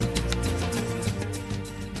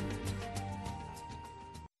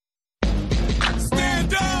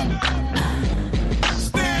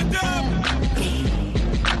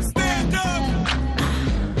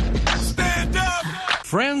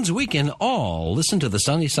means we can all listen to the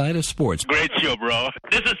sunny side of sports. Great show, bro.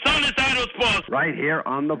 This is Sunny Side of Sports. Right here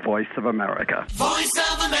on the Voice of America. Voice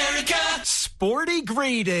of America. Sporty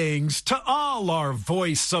greetings to all our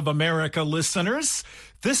Voice of America listeners.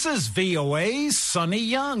 This is VOA's Sonny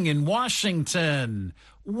Young in Washington.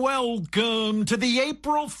 Welcome to the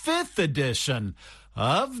April 5th edition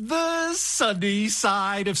of the Sunny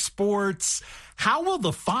Side of Sports. How will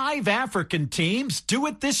the 5 African teams do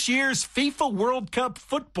at this year's FIFA World Cup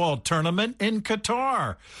football tournament in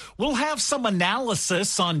Qatar? We'll have some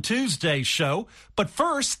analysis on Tuesday's show, but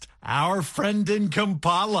first, our friend in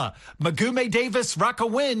Kampala, Magume Davis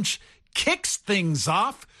Rakawinch, kicks things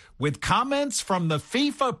off with comments from the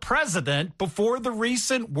FIFA president before the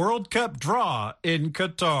recent World Cup draw in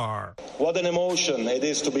Qatar. What an emotion it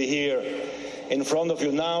is to be here in front of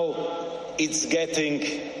you now. It's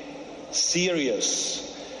getting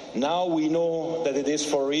serious. Now we know that it is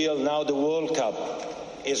for real. Now the World Cup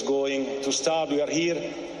is going to start. We are here.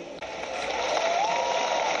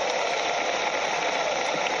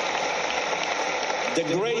 The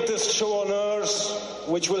greatest show on earth,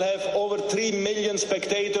 which will have over 3 million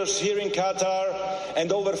spectators here in Qatar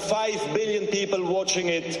and over 5 billion people watching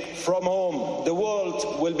it from home. The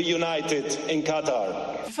world will be united in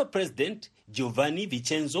Qatar. FIFA President Giovanni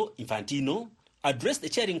Vincenzo Infantino addressed the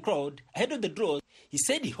cheering crowd ahead of the draw. He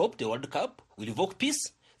said he hoped the World Cup will evoke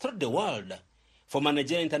peace throughout the world. Former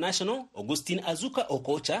Nigeria international Augustine Azuka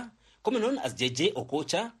Okocha, commonly known as JJ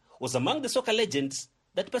Okocha, was among the soccer legends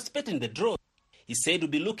that participated in the draw. He said we'll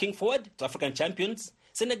be looking forward to African champions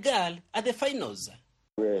Senegal at the finals.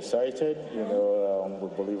 We're excited, we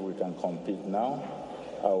believe we can compete now.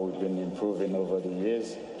 We've been improving over the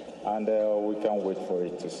years, and we can't wait for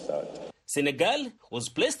it to start. Senegal was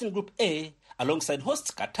placed in Group A alongside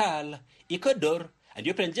hosts Qatar, Ecuador, and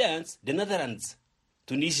European giants, the Netherlands.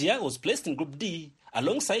 Tunisia was placed in Group D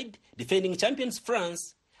alongside defending champions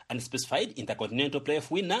France and specified intercontinental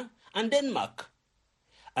playoff winner and Denmark.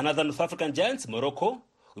 Another North African giants, Morocco,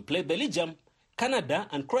 will play Belgium, Canada,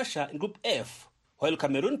 and Croatia in Group F, while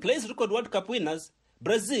Cameroon plays record World Cup winners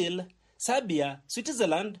Brazil, Serbia,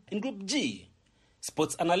 Switzerland in Group G.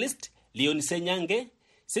 Sports analyst Leonie Senyange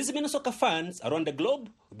says many soccer fans around the globe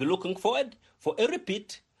will be looking forward for a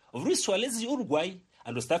repeat of Luis Suarez's Uruguay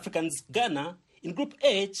and West Africans Ghana in Group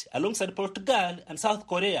H alongside Portugal and South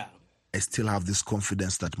Korea. I still have this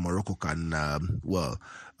confidence that Morocco can,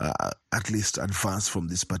 at least advance from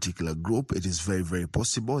this particular group. It is very, very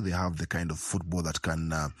possible. They have the kind of football that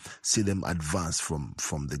can see them advance from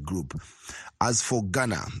the group. As for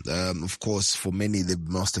Ghana, of course, for many, the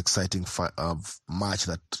most exciting match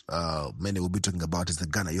that many will be talking about is the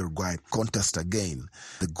Ghana-Uruguay contest again.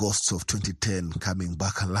 The ghosts of 2010 coming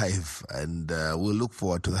back alive, and we'll look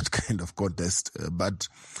forward to that kind of contest. But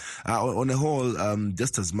on a whole,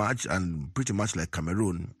 just as much and pretty much like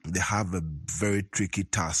Cameroon, they have a very tricky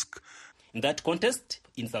task. In that contest,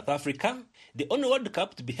 in South Africa, the only World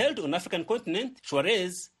Cup to be held on African continent,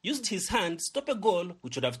 Suarez used his hand to stop a goal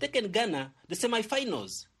which would have taken Ghana the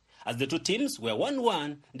semi-finals, as the two teams were 1-1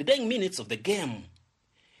 in the dying minutes of the game.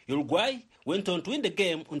 Uruguay went on to win the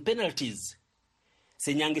game on penalties.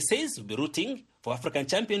 Senyange says we'll be rooting for African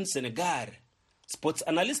champion Senegal. Sports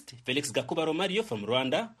analyst Felix Gakuba Romario from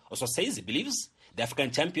Rwanda also says he believes the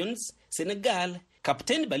African champions, Senegal,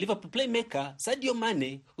 captained by Liverpool playmaker Sadio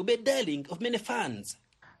Mane, will be a darling of many fans.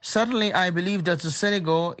 Certainly, I believe that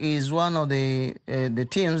Senegal is one of the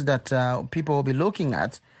teams that people will be looking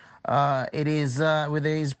at. It is with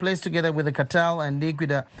his place together with the Qatar and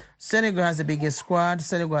Ecuador. Senegal has the biggest squad.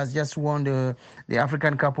 Senegal has just won the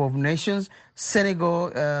African Cup of Nations.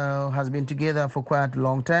 Senegal has been together for quite a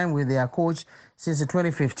long time with their coach since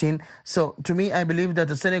 2015. So to me, I believe that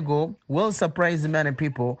the Senegal will surprise many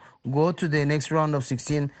people, go to the next round of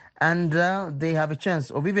 16, and they have a chance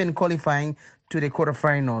of even qualifying to the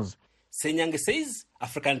quarterfinals. Senyange says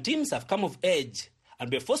African teams have come of age and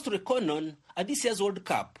be forced to reckon on at this year's World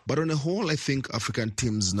Cup. But on a whole, I think African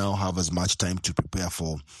teams now have as much time to prepare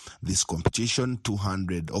for this competition.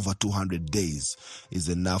 Over 200 days is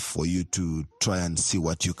enough for you to try and see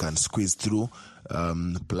what you can squeeze through,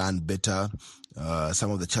 plan better.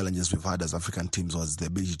 Some of the challenges we've had as African teams was the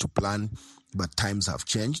ability to plan, but times have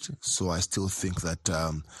changed. So I still think that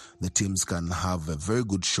the teams can have a very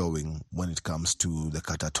good showing when it comes to the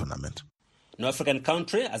Qatar tournament. No African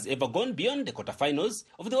country has ever gone beyond the quarterfinals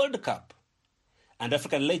of the World Cup. And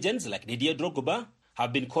African legends like Didier Drogba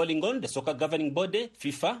have been calling on the soccer governing body,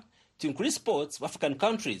 FIFA, to increase sports for African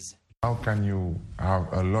countries. How can you have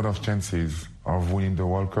a lot of chances of winning the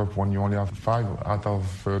World Cup when you only have 5 out of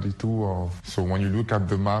 32? So when you look at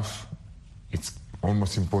the math, it's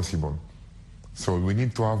almost impossible. So we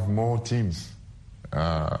need to have more teams,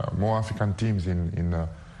 more African teams in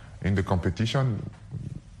the competition,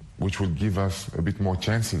 which will give us a bit more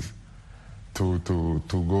chances to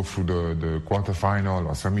go through the quarterfinal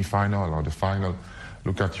or semi-final or the final.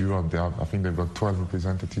 Look at Europe; I think they've got 12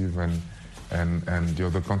 representatives and the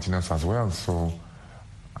other continents as well. So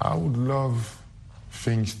I would love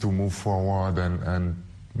things to move forward and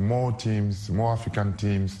more teams, more African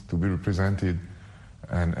teams to be represented,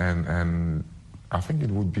 and I think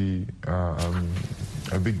it would be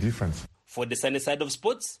a big difference. For the sunny side of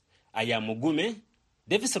sports, I am Mugume.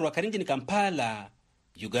 Davis Rwakarinji in Kampala,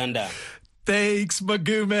 Uganda. Thanks,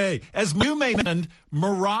 Magume. As Magume mentioned,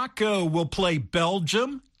 Morocco will play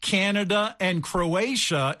Belgium, Canada, and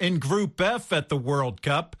Croatia in Group F at the World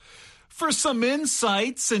Cup. For some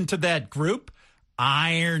insights into that group,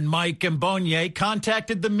 Iron Mike Mbonye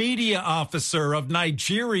contacted the media officer of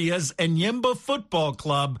Nigeria's Enyimba Football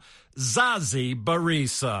Club, Zazie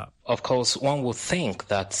Barisa. Of course, one would think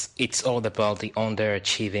that it's all about the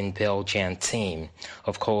underachieving Belgian team.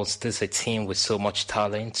 Of course, this is a team with so much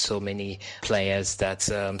talent, so many players that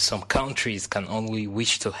some countries can only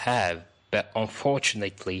wish to have. But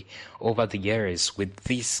unfortunately, over the years, with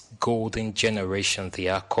this golden generation they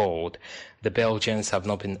are called, the Belgians have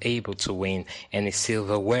not been able to win any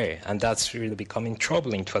silverware. And that's really becoming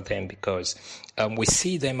troubling for them because we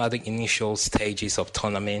see them at the initial stages of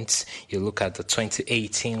tournaments. You look at the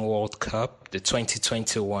 2018 World Cup, the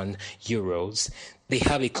 2021 Euros. They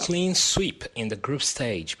have a clean sweep in the group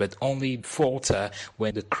stage, but only falter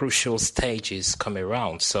when the crucial stages come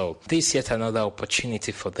around. So this is yet another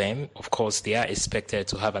opportunity for them. Of course, they are expected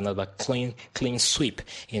to have another clean sweep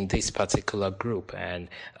in this particular group and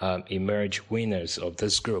emerge winners of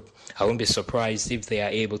this group. I won't be surprised if they are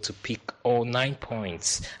able to pick all 9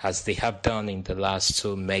 points as they have done in the last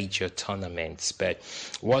two major tournaments. But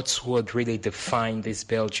what would really define this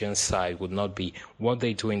Belgian side would not be what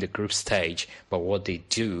they do in the group stage, but what they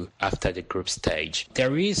do after the group stage.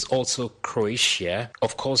 There is also Croatia.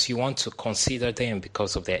 Of course, you want to consider them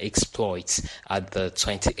because of their exploits at the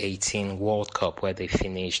 2018 World Cup, where they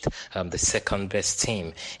finished the second best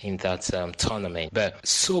team in that tournament. But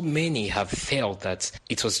so many have felt that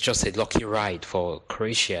it was just a lucky ride for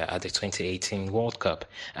Croatia at the 2018 World Cup.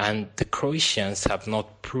 And the Croatians have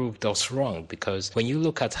not proved us wrong, because when you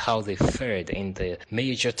look at how they fared in the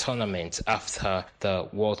major tournament after the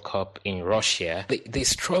World Cup in Russia, they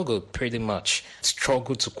struggled pretty much,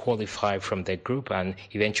 struggled to qualify from their group and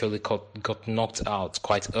eventually got knocked out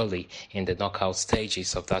quite early in the knockout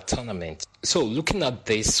stages of that tournament. So looking at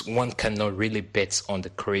this, one cannot really bet on the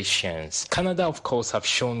Croatians. Canada, of course, have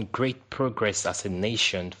shown great progress as a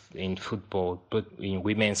nation in football, but in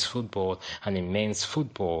women's football and in men's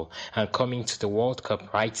football. And coming to the World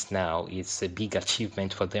Cup right now is a big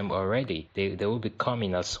achievement for them already. They will be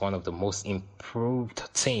coming as one of the most improved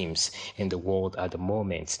teams in the world at the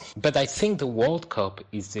moment. But I think the World Cup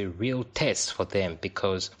is a real test for them,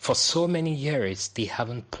 because for so many years they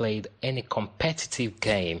haven't played any competitive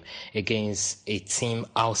game against a team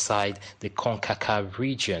outside the CONCACAF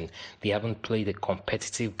region. They haven't played a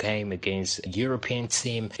competitive game against a European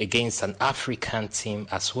team, against an African team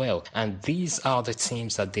as well. And these are the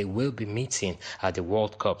teams that they will be meeting at the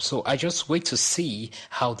World Cup. So I just wait to see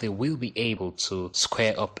how they will be able to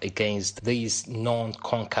square up against these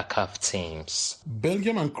non-CONCACAF teams.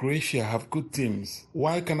 Belgium and Croatia have good teams,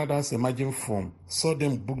 while Canada's emerging form saw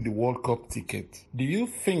them book the World Cup ticket. Do you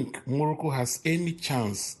think Morocco has any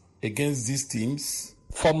chance against these teams?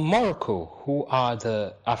 For Morocco, who are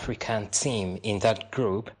the African team in that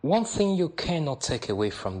group, one thing you cannot take away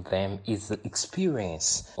from them is the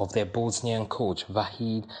experience of their Bosnian coach,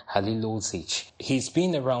 Vahid Halilovic. He's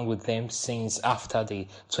been around with them since after the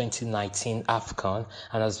 2019 AFCON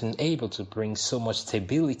and has been able to bring so much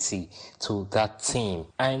stability to that team.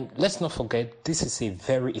 And let's not forget, this is a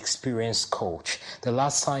very experienced coach. The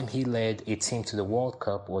last time he led a team to the World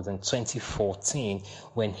Cup was in 2014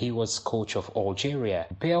 when he was coach of Algeria.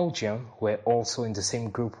 Belgium were also in the same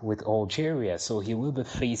group with Algeria, so he will be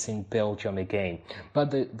facing Belgium again. But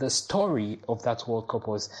the story of that World Cup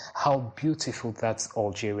was how beautiful that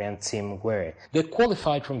Algerian team were. They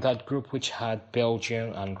qualified from that group, which had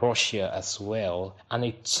Belgium and Russia as well, and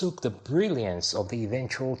it took the brilliance of the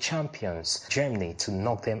eventual champions, Germany, to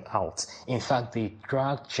knock them out. In fact, they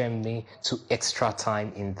dragged Germany to extra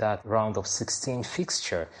time in that round of 16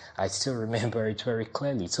 fixture. I still remember it very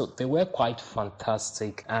clearly. So they were quite fantastic.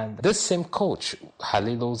 And this same coach,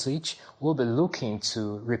 Halilovic, will be looking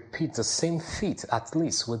to repeat the same feat, at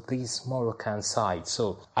least with this Moroccan side.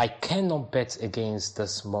 So I cannot bet against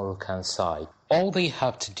this Moroccan side. All they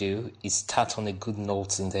have to do is start on a good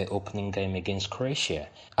note in their opening game against Croatia.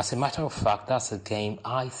 As a matter of fact, that's a game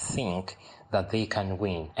I think that they can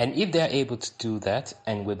win. And if they're able to do that,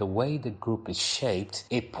 and with the way the group is shaped,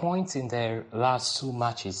 a point in their last two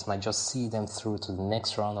matches might just see them through to the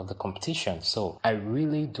next round of the competition. So I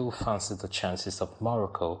really do fancy the chances of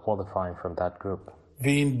Morocco qualifying from that group.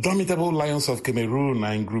 The indomitable Lions of Cameroon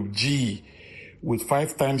are in Group G with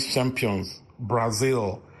 5 times champions,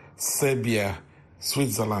 Brazil, Serbia,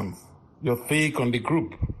 Switzerland. Your take on the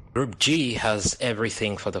group? Group G has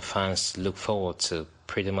everything for the fans to look forward to.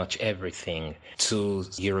 Pretty much everything. 2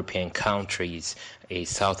 European countries, a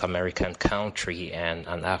South American country and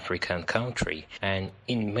an African country. And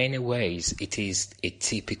in many ways, it is a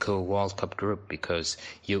typical World Cup group because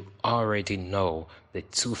you already know the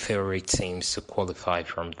 2 favorite teams to qualify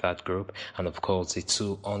from that group and, of course, the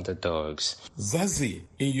 2 underdogs. Zazie,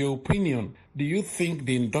 in your opinion, do you think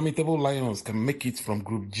the indomitable Lions can make it from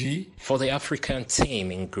Group G? For the African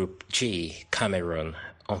team in Group G, Cameroon,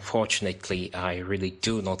 unfortunately, I really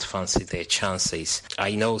do not fancy their chances.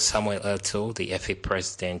 I know Samuel Eto'o, the FA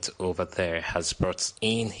president over there, has brought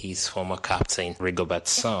in his former captain, Rigobert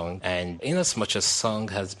Song, and inasmuch as Song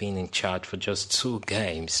has been in charge for just 2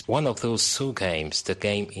 games, one of those 2 games, the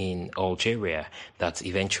game in Algeria that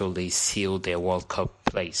eventually sealed their World Cup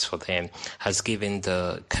place for them, has given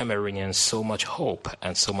the Cameroonians so much hope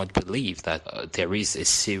and so much belief that there is a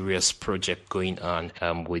serious project going on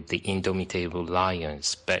with the indomitable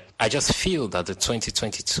Lions. But I just feel that the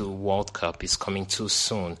 2022 World Cup is coming too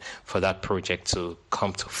soon for that project to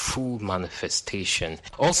come to full manifestation.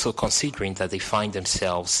 Also considering that they find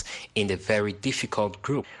themselves in a very difficult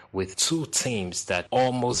group with 2 teams that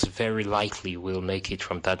almost very likely will make it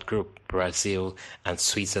from that group, Brazil and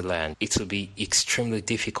Switzerland. It will be extremely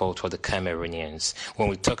difficult for the Cameroonians. When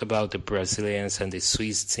we talk about the Brazilians and the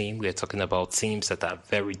Swiss team, we are talking about teams that are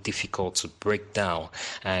very difficult to break down.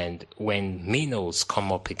 And when minnows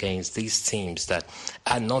come up against these teams that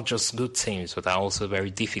are not just good teams, but are also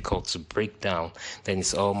very difficult to break down, then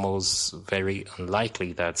it's almost very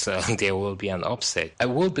unlikely that there will be an upset. I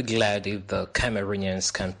will be glad if the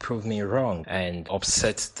Cameroonians can prove me wrong and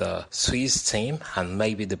upset the Swiss team and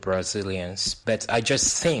maybe the Brazilians. But I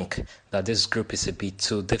just think that this group is a bit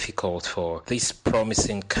too difficult for this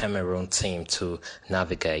promising Cameroon team to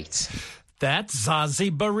navigate. That's Zazie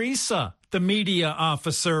Barisa, the media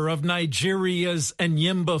officer of Nigeria's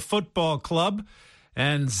Enyimba Football Club.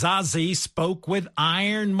 And Zazie spoke with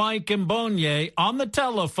Iron Mike Mbonye on the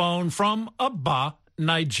telephone from Aba,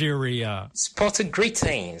 Nigeria. Sporting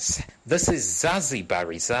greetings. This is Zazie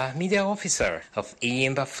Barisa, media officer of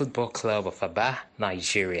Enyimba Football Club of Aba,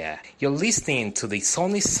 Nigeria. You're listening to the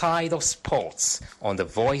sunny side of sports on the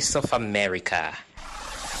Voice of America.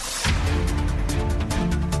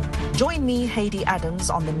 Join me, Haiti Adams,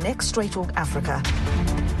 on the next Straight Talk Africa.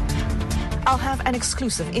 I'll have an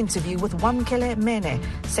exclusive interview with Wamkele Mene,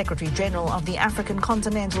 Secretary General of the African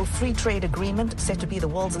Continental Free Trade Agreement, said to be the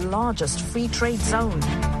world's largest free trade zone.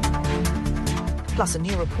 Plus, a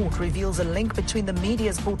new report reveals a link between the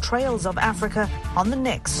media's portrayals of Africa on the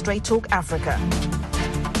next Straight Talk Africa.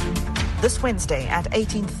 This Wednesday at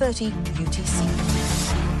 18:30 UTC.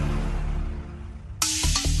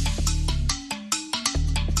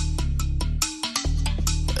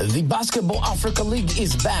 The Basketball Africa League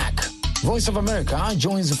is back. Voice of America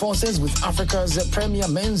joins forces with Africa's premier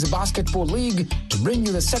men's basketball league to bring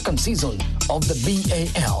you the second season of the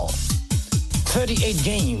BAL. 38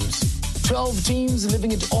 games, 12 teams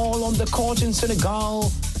leaving it all on the court in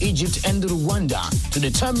Senegal, Egypt, and Rwanda to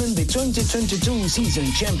determine the 2022 season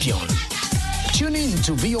champion. Tune in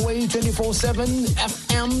to VOA 24/7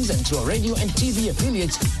 FMs and to our radio and TV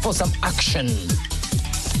affiliates for some action.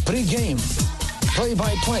 Pre-game,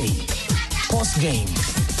 play-by-play, post-game,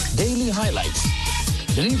 daily highlights,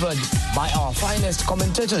 delivered by our finest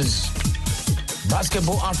commentators.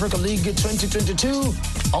 Basketball Africa League 2022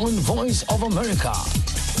 on Voice of America.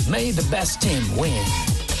 May the best team win.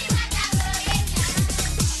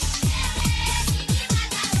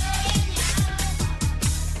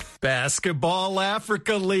 Basketball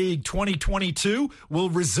Africa League 2022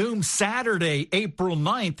 will resume Saturday, April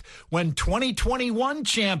 9th, when 2021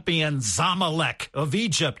 champion Zamalek of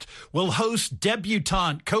Egypt will host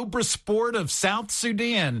debutant Cobra Sport of South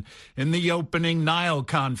Sudan in the opening Nile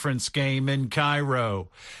Conference game in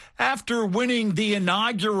Cairo. After winning the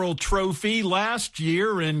inaugural trophy last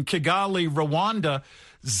year in Kigali, Rwanda,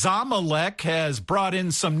 Zamalek has brought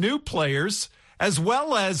in some new players, as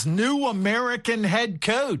well as new American head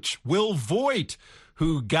coach Will Voigt,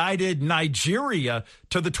 who guided Nigeria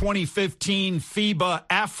to the 2015 FIBA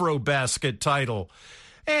Afrobasket title.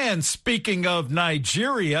 And speaking of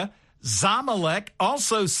Nigeria, Zamalek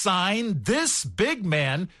also signed this big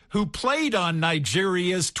man who played on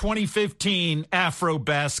Nigeria's 2015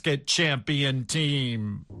 AfroBasket champion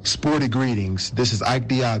team. Sporty greetings. This is Ike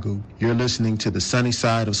Diagu. You're listening to the sunny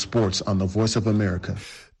side of sports on the Voice of America.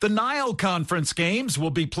 The Nile Conference games will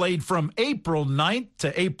be played from April 9th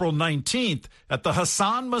to April 19th at the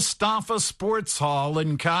Hassan Mustafa Sports Hall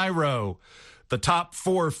in Cairo. The top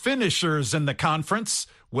 4 finishers in the conference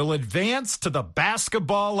will advance to the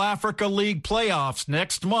Basketball Africa League playoffs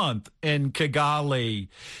next month in Kigali.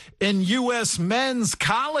 In U.S. men's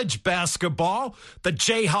college basketball, the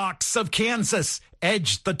Jayhawks of Kansas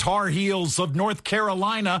edged the Tar Heels of North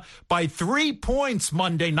Carolina by 3 points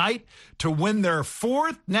Monday night to win their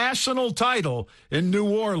 4th national title in New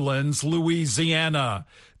Orleans, Louisiana.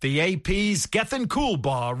 The AP's Gethin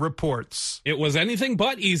Coolbaugh reports. It was anything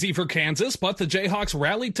but easy for Kansas, but the Jayhawks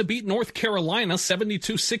rallied to beat North Carolina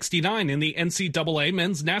 72-69 in the NCAA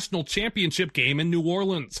Men's National Championship game in New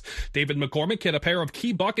Orleans. David McCormick hit a pair of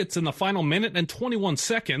key buckets in the final minute and 21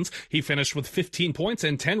 seconds. He finished with 15 points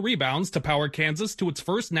and 10 rebounds to power Kansas to its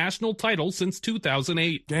first national title since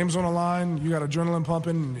 2008. Game's on the line. You got adrenaline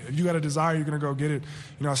pumping. If you got a desire, you're going to go get it.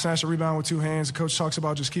 You know, I snatched a rebound with 2 hands. The coach talks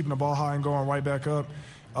about just keeping the ball high and going right back up.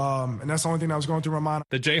 And that's the only thing that was going through my mind.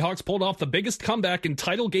 The Jayhawks pulled off the biggest comeback in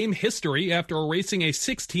title game history after erasing a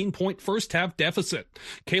 16-point first-half deficit.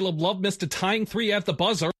 Caleb Love missed a tying 3 at the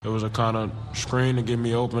buzzer. It was a kind of screen to get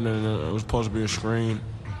me open, and it was supposed to be a screen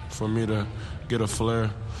for me to get a flare.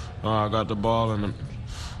 I got the ball, and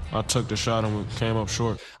I took the shot, and we came up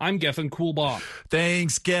short. I'm Gethin Coolbaugh.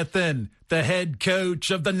 Thanks, Gethin. The head coach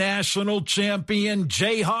of the national champion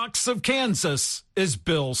Jayhawks of Kansas is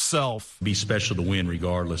Bill Self. Be special to win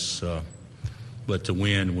regardless, but to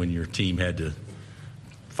win when your team had to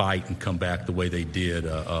fight and come back the way they did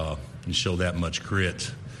and show that much grit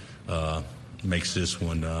makes this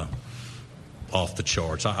one off the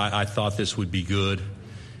charts. I thought this would be good.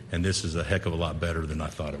 And this is a heck of a lot better than I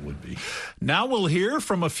thought it would be. Now we'll hear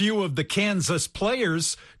from a few of the Kansas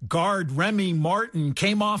players. Guard Remy Martin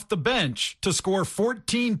came off the bench to score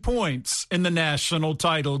 14 points in the national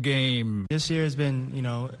title game. This year has been,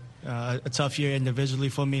 a tough year individually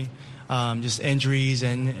for me. Just injuries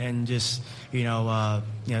and just,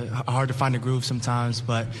 hard to find a groove sometimes.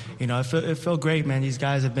 But, it felt great, man. These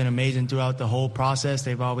guys have been amazing throughout the whole process.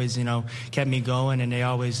 They've always, kept me going, and they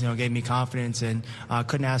always, gave me confidence, and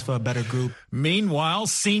couldn't ask for a better group. Meanwhile,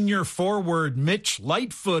 senior forward Mitch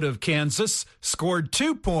Lightfoot of Kansas scored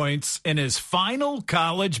 2 points in his final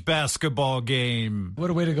college basketball game. What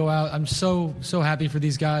a way to go out. I'm so happy for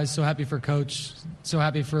these guys, so happy for Coach, so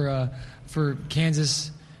happy for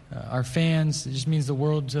Kansas. Our fans, it just means the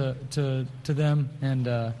world to them.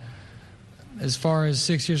 And as far as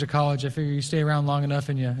 6 years of college, I figure you stay around long enough,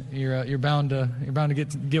 and you're bound to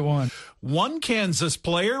get one. One Kansas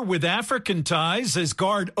player with African ties is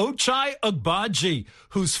guard Ochai Agbaji,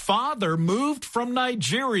 whose father moved from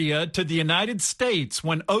Nigeria to the United States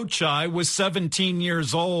when Ochai was 17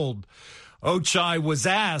 years old. Ochai was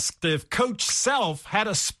asked if Coach Self had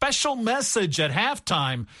a special message at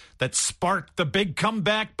halftime that sparked the big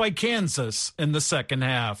comeback by Kansas in the second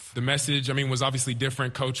half. The message, was obviously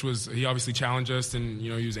different. Coach he obviously challenged us, and, he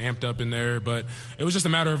was amped up in there. But it was just a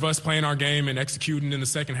matter of us playing our game and executing in the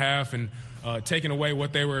second half and taking away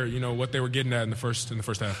what they were getting at in the first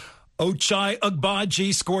half. Ochai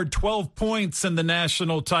Agbaji scored 12 points in the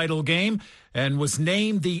national title game and was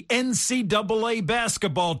named the NCAA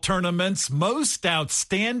basketball tournament's most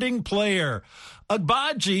outstanding player.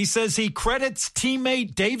 Agbaji says he credits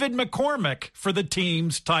teammate David McCormick for the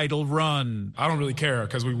team's title run. I don't really care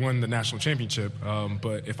because we won the national championship.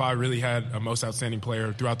 But if I really had a most outstanding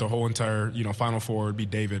player throughout the whole entire, Final Four, it'd be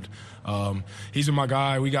David. He's been my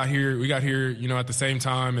guy. We got here, at the same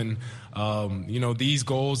time. And, these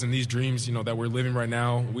goals and these dreams, that we're living right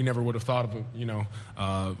now, we never would have thought of it,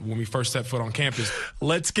 when we first set foot on campus.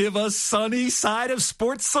 Let's give a sunny side of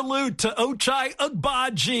sports salute to Ochai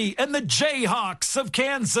Agbaji and the Jayhawks of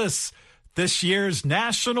Kansas, this year's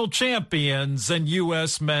national champions in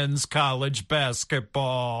U.S. men's college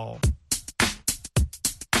basketball.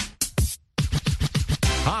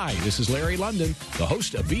 Hi, this is Larry London, the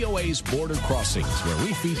host of VOA's Border Crossings, where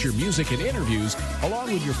we feature music and interviews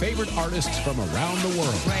along with your favorite artists from around the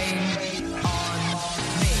world.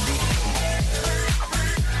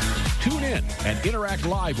 Tune in and interact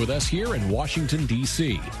live with us here in Washington,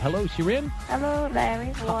 D.C. Hello, Shirin. Hello, Larry.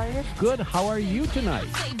 How are you? Good. How are you tonight?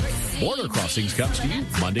 Border Crossings comes to you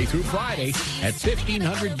Monday through Friday at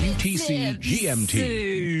 1500 UTC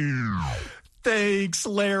GMT. Thanks,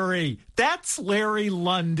 Larry. That's Larry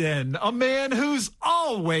London, a man who's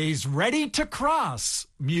always ready to cross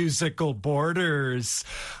musical borders.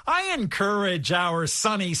 I encourage our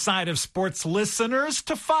Sunny Side of Sports listeners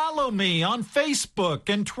to follow me on Facebook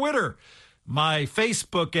and Twitter. My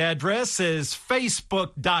Facebook address is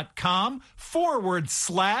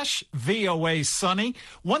facebook.com/VOA Sunny.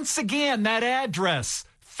 Once again, that address,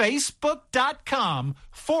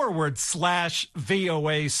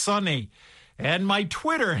 facebook.com/VOA Sunny. And my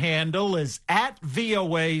Twitter handle is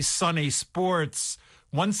 @VOA Sunny Sports.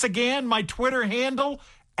 Once again, my Twitter handle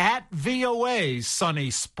 @VOA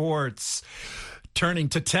Sunny Sports. Turning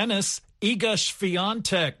to tennis, Iga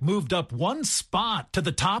Swiatek moved up one spot to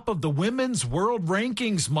the top of the women's world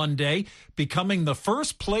rankings Monday, becoming the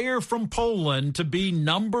first player from Poland to be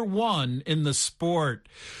number one in the sport.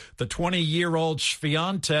 The 20-year-old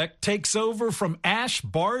Swiatek takes over from Ash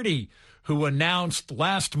Barty, who announced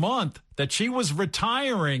last month that she was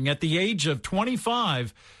retiring at the age of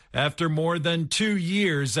 25 after more than 2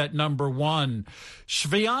 years at number one.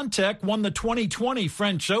 Swiatek won the 2020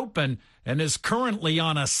 French Open and is currently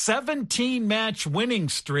on a 17-match winning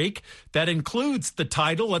streak that includes the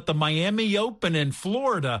title at the Miami Open in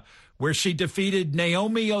Florida, where she defeated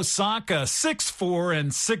Naomi Osaka 6-4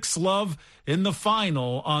 and 6-love in the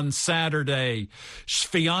final on Saturday.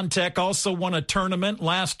 Swiatek also won a tournament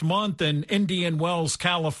last month in Indian Wells,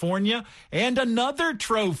 California, and another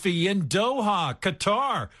trophy in Doha,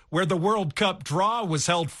 Qatar, where the World Cup draw was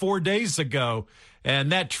held 4 days ago.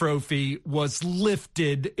 And that trophy was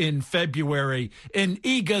lifted in February. In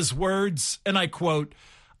Iga's words, and I quote,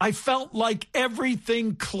 "I felt like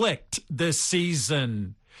everything clicked this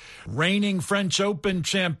season." Reigning French Open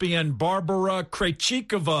champion Barbara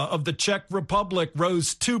Krejcikova of the Czech Republic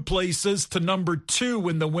rose 2 places to number 2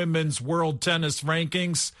 in the women's world tennis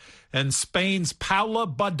rankings, and Spain's Paula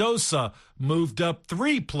Badosa moved up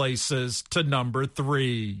 3 places to number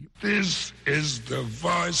 3. This is the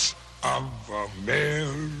voice of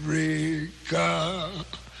America.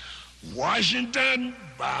 Washington,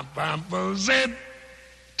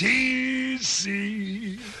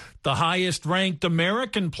 D.C. The highest-ranked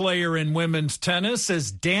American player in women's tennis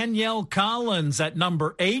is Danielle Collins at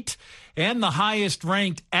number 8, and the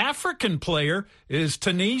highest-ranked African player is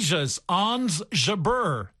Tunisia's Ons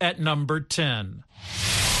Jabeur at number 10.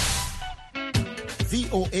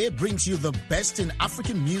 VOA brings you the best in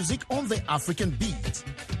African music on the African Beat.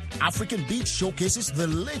 African Beat showcases the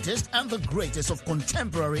latest and the greatest of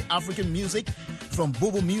contemporary African music, from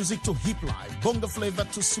Bobo music to hip life, bongo flavor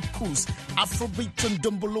to soukous, Afrobeat to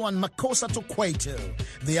Ndombolo and Makossa to Kwaito.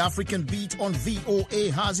 The African Beat on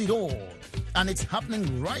VOA has it all. And it's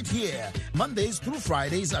happening right here, Mondays through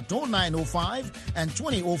Fridays at 09:05 and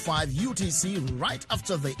 20:05 UTC, right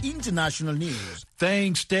after the international news.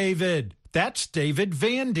 Thanks, David. That's David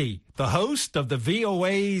Vandy, the host of the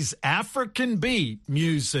VOA's African Beat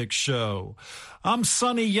music show. I'm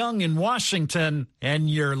Sonny Young in Washington, and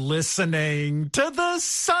you're listening to the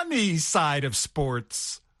sunny side of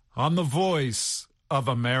sports on the Voice of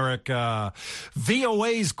America.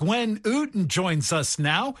 VOA's Gwen Uten joins us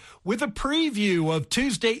now with a preview of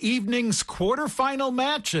Tuesday evening's quarterfinal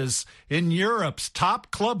matches in Europe's top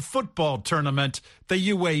club football tournament,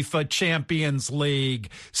 the UEFA Champions League.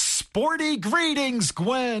 Sporty greetings,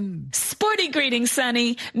 Gwen. Sporty greetings,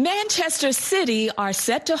 Sonny. Manchester City are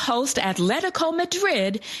set to host Atletico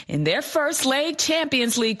Madrid in their first leg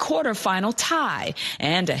Champions League quarterfinal tie.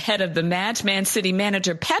 And ahead of the match, Man City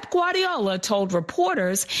manager Pep Guardiola told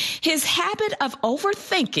reporters his habit of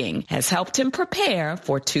overthinking has helped him prepare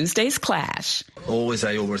for Tuesday's clash. Always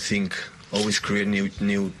I overthink, always create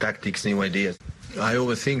new tactics, new ideas. I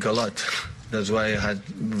overthink a lot. That's why I had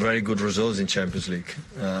very good results in Champions League.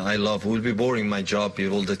 It will be boring, my job.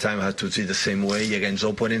 All the time I have to see the same way. Against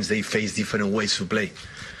opponents, they face different ways to play.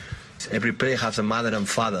 Every player has a mother and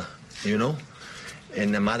father, you know?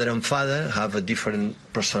 And the mother and father have a different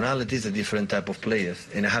personalities, a different type of players.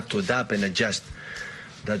 And I have to adapt and adjust.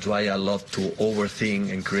 That's why I love to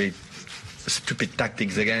overthink and create stupid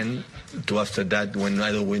tactics again, to after that, when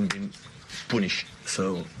I don't win, be punished.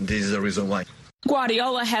 So this is the reason why.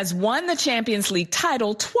 Guardiola has won the Champions League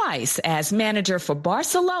title twice as manager for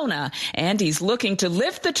Barcelona, and he's looking to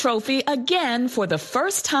lift the trophy again for the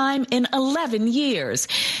first time in 11 years.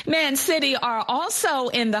 Man City are also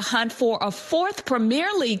in the hunt for a 4th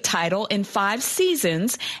Premier League title in 5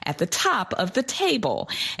 seasons, at the top of the table.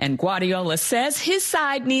 And Guardiola says his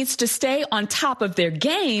side needs to stay on top of their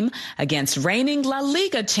game against reigning La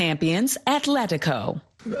Liga champions Atletico.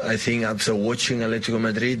 I think after watching Atletico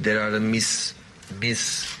Madrid, there are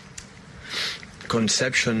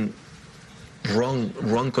misconception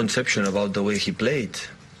wrong conception about the way he played.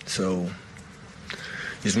 So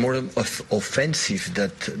it's more offensive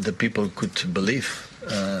that the people could believe.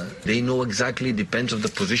 They know exactly, depends on the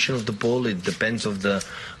position of the ball, it depends on the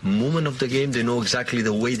moment of the game. They know exactly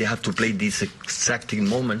the way they have to play this exact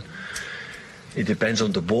moment. It depends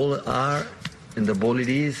on the ball and the ball it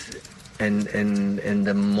is, and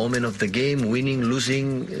the moment of the game, winning,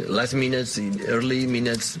 losing, last minutes, early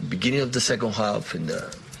minutes, beginning of the second half.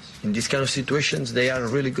 In these kind of situations, they are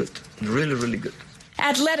really good, really, really good.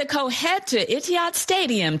 Atletico head to Etihad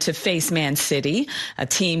Stadium to face Man City, a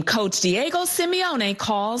team coach Diego Simeone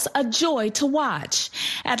calls a joy to watch.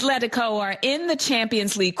 Atletico are in the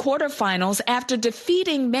Champions League quarterfinals after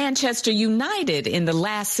defeating Manchester United in the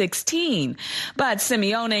last 16. But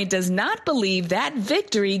Simeone does not believe that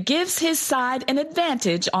victory gives his side an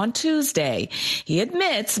advantage on Tuesday. He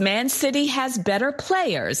admits Man City has better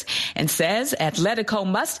players and says Atletico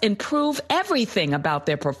must improve everything about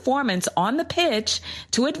their performance on the pitch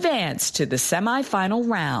to advance to the semifinal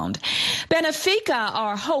round. Benfica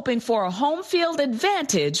are hoping for a home field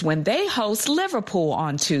advantage when they host Liverpool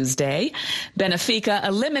on Tuesday. Benfica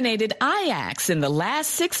eliminated Ajax in the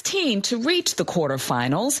last 16 to reach the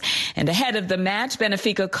quarterfinals. And ahead of the match,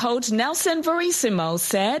 Benfica coach Nelson Verissimo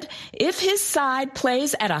said if his side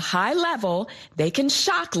plays at a high level, they can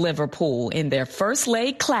shock Liverpool in their first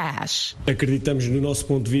leg clash.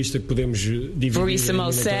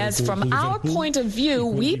 Verissimo says, from our point of view,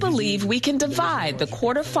 we believe we can divide the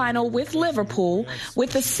quarterfinal with Liverpool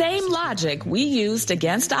with the same logic we used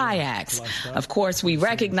against Ajax. Of course, we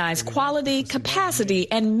recognize quality,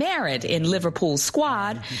 capacity, and merit in Liverpool's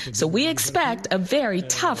squad, so we expect a very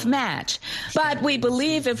tough match. But we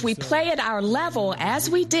believe if we play at our level as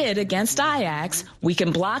we did against Ajax, we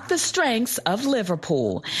can block the strengths of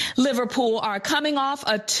Liverpool. Liverpool are coming off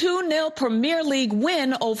a 2-0 Premier League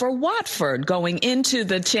win over Watford going into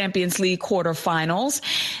the Champions League quarterfinals.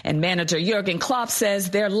 And manager Jurgen Klopp says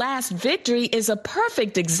their last victory is a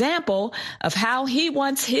perfect example of how he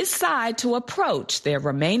wants his side to approach their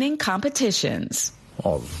remaining competitions.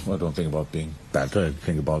 Oh, I don't think about being better. I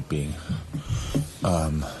think about being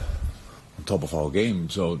on top of our game.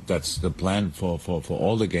 So that's the plan for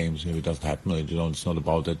all the games. If it doesn't happen, it's not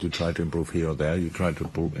about that you try to improve here or there. You try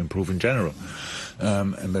to improve in general.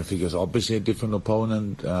 And Benfica is obviously a different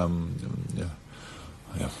opponent.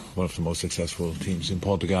 One of the most successful teams in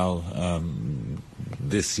Portugal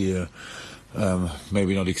this year.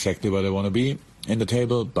 Maybe not exactly where they want to be in the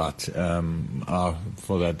table, but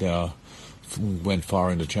for that they went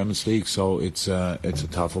far in the Champions League, so it's a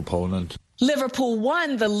tough opponent. Liverpool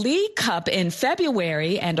won the League Cup in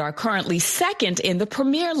February and are currently second in the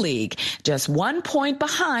Premier League, just 1 point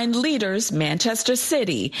behind leaders Manchester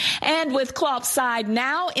City. And with Klopp's side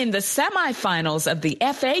now in the semifinals of the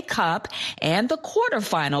FA Cup and the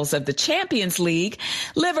quarterfinals of the Champions League,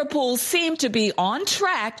 Liverpool seem to be on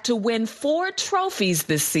track to win 4 trophies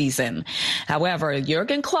this season. However,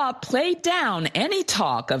 Jurgen Klopp played down any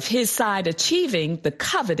talk of his side achieving the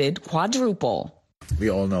coveted quadruple. We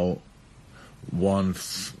all know one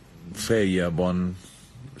failure, one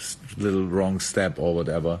little wrong step or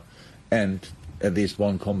whatever, and at least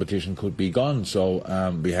one competition could be gone.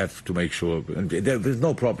 So we have to make sure. And there's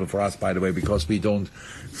no problem for us, by the way, because we don't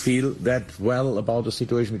feel that well about the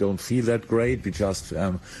situation. We don't feel that great. We just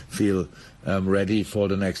feel ready for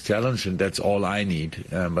the next challenge, and that's all I need.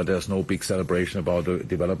 But there's no big celebration about the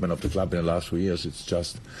development of the club in the last 3 years. It's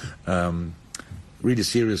just really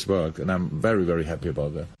serious work, and I'm very, very happy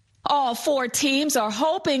about that. All 4 teams are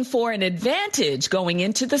hoping for an advantage going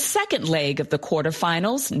into the second leg of the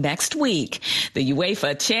quarterfinals next week. The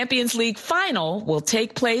UEFA Champions League final will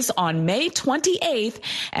take place on May 28th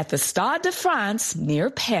at the Stade de France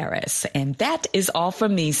near Paris. And that is all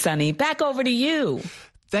from me, Sonny. Back over to you.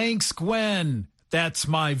 Thanks, Gwen. That's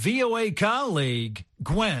my VOA colleague,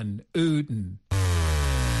 Gwen Uden.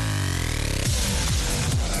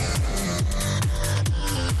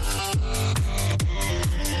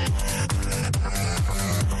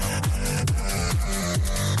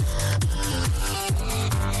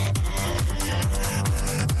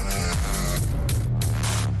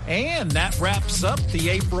 And that wraps up the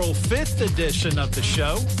April 5th edition of the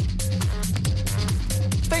show.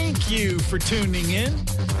 Thank you for tuning in.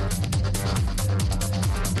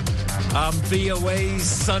 I'm VOA's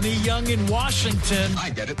Sonny Young in Washington. I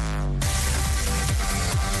get it.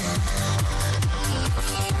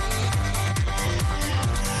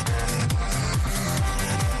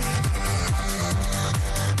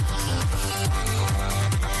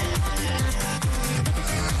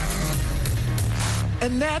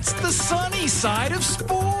 And that's the sunny side of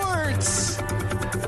sports.